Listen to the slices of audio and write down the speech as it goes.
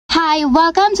Hi,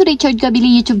 welcome to Richard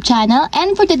Gabili YouTube channel,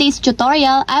 and for today's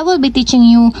tutorial, I will be teaching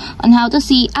you on how to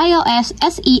see iOS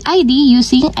SEID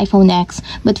using iPhone X.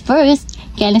 But first,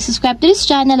 kindly subscribe to this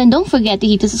channel and don't forget to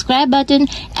hit the subscribe button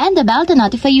and the bell to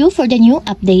notify you for the new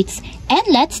updates. And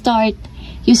let's start.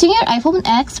 Using your iPhone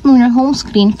X, from your home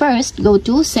screen first, go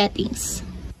to Settings.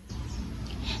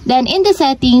 Then in the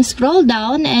Settings, scroll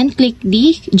down and click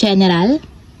the General.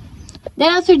 Then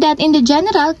after that, in the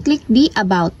General, click the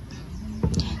About.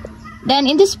 Then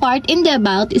in this part, in the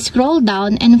About, scroll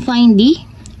down and find the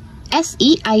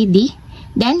SEID.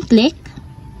 Then click.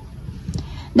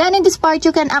 Then in this part,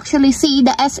 you can actually see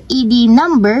the SED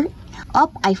number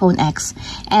of iPhone X.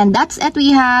 And that's it.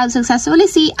 We have successfully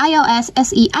see iOS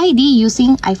SEID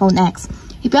using iPhone X.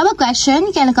 If you have a question,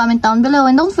 you can comment down below,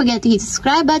 and don't forget to hit the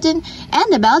subscribe button and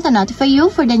the bell to notify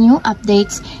you for the new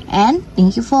updates. And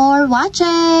thank you for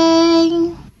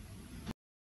watching.